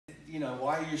you know,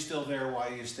 why are you still there? Why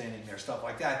are you standing there? Stuff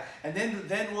like that. And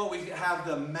then what we have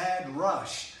the mad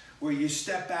rush, where you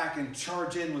step back and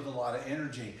charge in with a lot of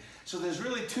energy. So there's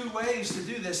really two ways to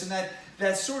do this, and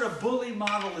that sort of bully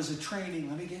model is a training.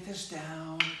 Let me get this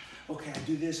down. Okay, I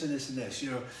do this and this and this.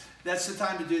 You know, that's the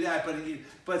time to do that.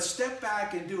 But step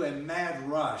back and do a mad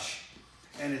rush,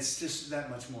 and it's just that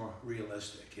much more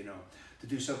realistic, you know, to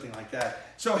do something like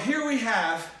that. So here we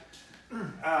have,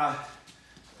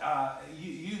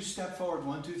 you step forward,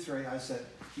 1, 2, 3. I said,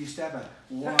 you step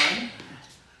in, 1,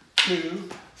 2,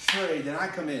 3. Then I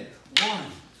come in, 1,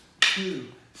 2,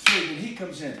 3. Then he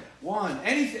comes in, 1.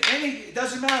 It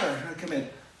doesn't matter. I come in,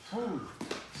 2,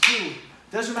 2.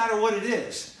 Doesn't matter what it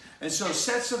is. And so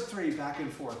sets of 3 back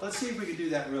and forth. Let's see if we can do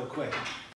that real quick.